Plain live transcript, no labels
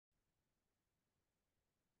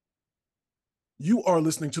You are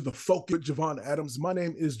listening to The Focus with Javon Adams. My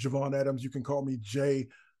name is Javon Adams. You can call me Jay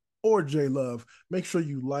or J Love. Make sure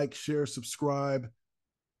you like, share, subscribe,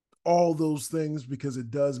 all those things because it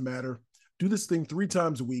does matter. Do this thing 3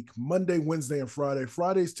 times a week, Monday, Wednesday, and Friday.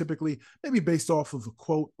 Fridays typically maybe based off of a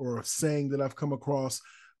quote or a saying that I've come across.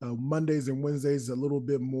 Mondays and Wednesdays a little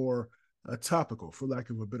bit more topical, for lack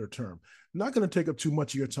of a better term. I'm not going to take up too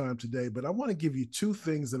much of your time today, but I want to give you 2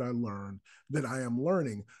 things that I learned that I am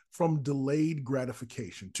learning from delayed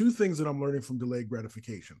gratification. 2 things that I'm learning from delayed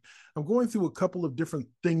gratification. I'm going through a couple of different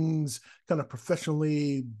things, kind of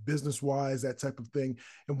professionally, business wise, that type of thing.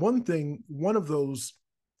 And one of those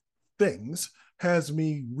things has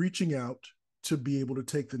me reaching out to be able to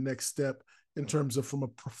take the next step in terms of from a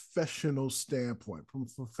professional standpoint, from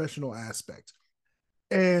a professional aspect.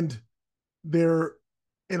 And there,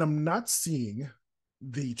 and I'm not seeing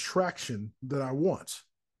the traction that I want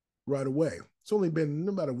right away. It's only been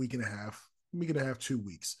about a week and a half, 2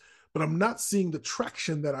 weeks, but I'm not seeing the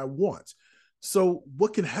traction that I want. So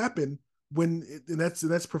what can happen and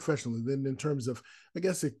that's professionally. Then in terms of, I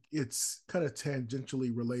guess it's kind of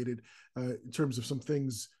tangentially related in terms of some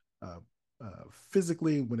things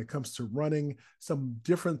physically when it comes to running, some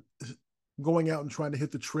different going out and trying to hit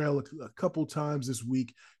the trail a couple times this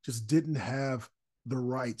week, just didn't have the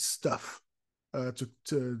right stuff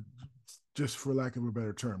to just for lack of a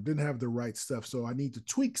better term, didn't have the right stuff. So I need to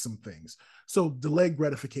tweak some things. So delayed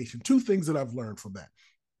gratification, 2 things that I've learned from that.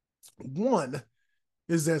 One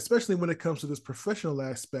is that, especially when it comes to this professional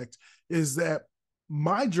aspect, is that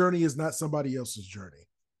my journey is not somebody else's journey.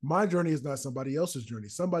 My journey is not somebody else's journey.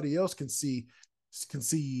 Somebody else can see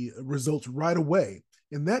results right away.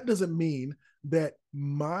 And that doesn't mean that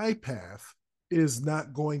my path is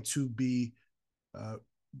not going to be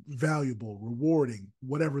valuable, rewarding,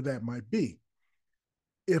 whatever that might be.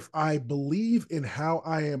 If I believe in how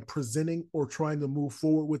I am presenting or trying to move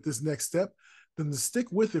forward with this next step, then to stick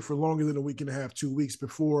with it for longer than a week and a half, 2 weeks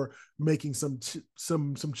before making some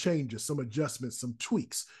changes, some adjustments, some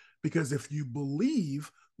tweaks. Because if you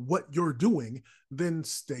believe what you're doing, then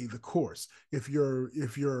stay the course. If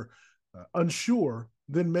you're unsure,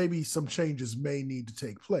 then maybe some changes may need to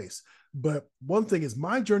take place. But one thing is,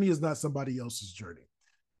 my journey is not somebody else's journey.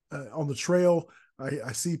 On the trail,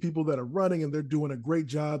 I see people that are running and they're doing a great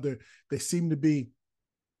job. They seem to be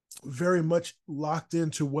very much locked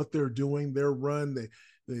into what they're doing, their run,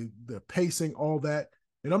 the pacing, all that.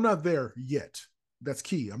 And I'm not there yet. That's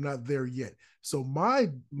key. I'm not there yet. So my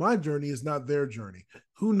journey is not their journey.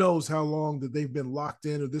 Who knows how long that they've been locked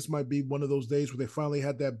in, or this might be one of those days where they finally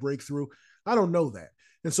had that breakthrough. I don't know that.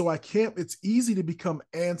 And so it's easy to become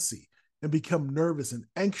antsy and become nervous and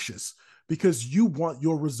anxious because you want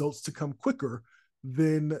your results to come quicker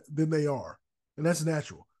than they are. And that's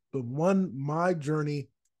natural. But my journey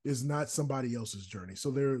is not somebody else's journey.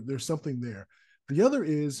 So there's something there. The other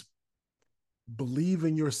is believe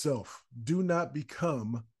in yourself. Do not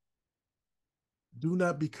become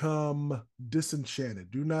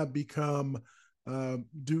disenchanted. Do not become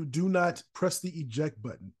do not press the eject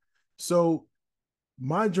button. So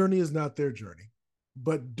my journey is not their journey,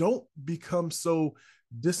 but don't become so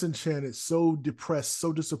disenchanted, so depressed,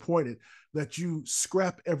 so disappointed that you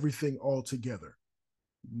scrap everything altogether.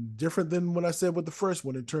 Different than what I said with the first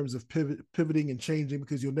one in terms of pivoting and changing,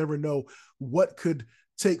 because you'll never know what could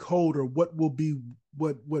take hold or what will be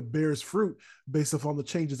what bears fruit based upon the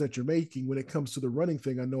changes that you're making. When it comes to the running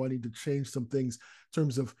thing, I know I need to change some things in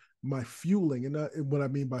terms of my fueling, and what I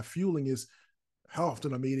mean by fueling is how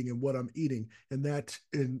often I'm eating and what I'm eating, and that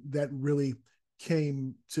really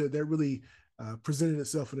presented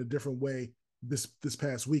itself in a different way this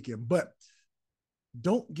past weekend. But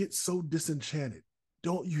don't get so disenchanted.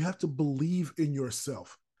 You have to believe in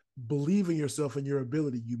yourself. Believe in yourself and your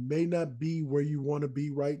ability. You may not be where you want to be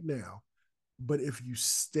right now, but if you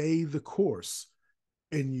stay the course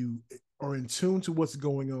and you are in tune to what's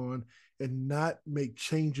going on and not make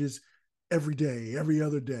changes every day, every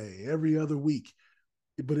other day, every other week,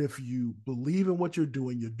 but if you believe in what you're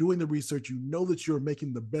doing the research, you know that you're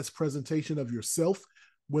making the best presentation of yourself,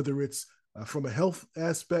 whether it's from a health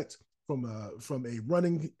aspect, from a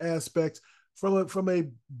running aspect, from a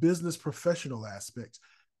business professional aspect.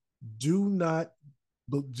 Do not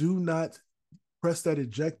press that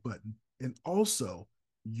eject button. And also,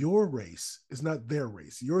 your race is not their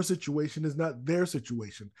race. Your situation is not their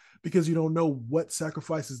situation, because you don't know what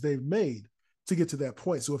sacrifices they've made to get to that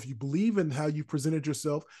point. So if you believe in how you presented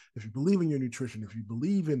yourself, if you believe in your nutrition, if you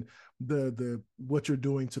believe in the what you're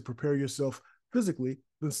doing to prepare yourself physically,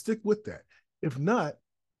 then stick with that. If not,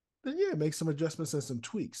 then yeah, make some adjustments and some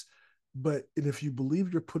tweaks. But if you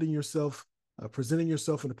believe you're putting yourself, presenting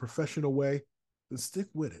yourself in a professional way, then stick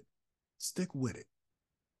with it. Stick with it.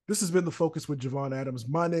 This has been The Focus with Javon Adams.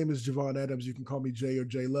 My name is Javon Adams. You can call me Jay or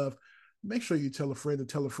J Love. Make sure you tell a friend and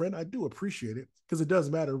tell a friend. I do appreciate it because it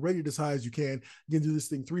does matter. Rate it as high as you can. You can do this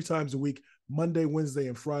thing 3 times a week, Monday, Wednesday,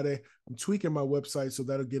 and Friday. I'm tweaking my website, so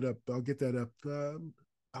that'll get up. I'll get that up.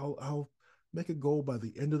 I'll make a goal by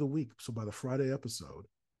the end of the week. So by the Friday episode,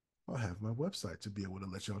 I'll have my website to be able to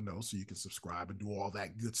let y'all know so you can subscribe and do all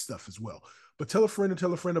that good stuff as well. But tell a friend and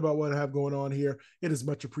tell a friend about what I have going on here. It is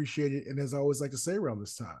much appreciated. And as I always like to say around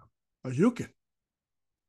this time, you can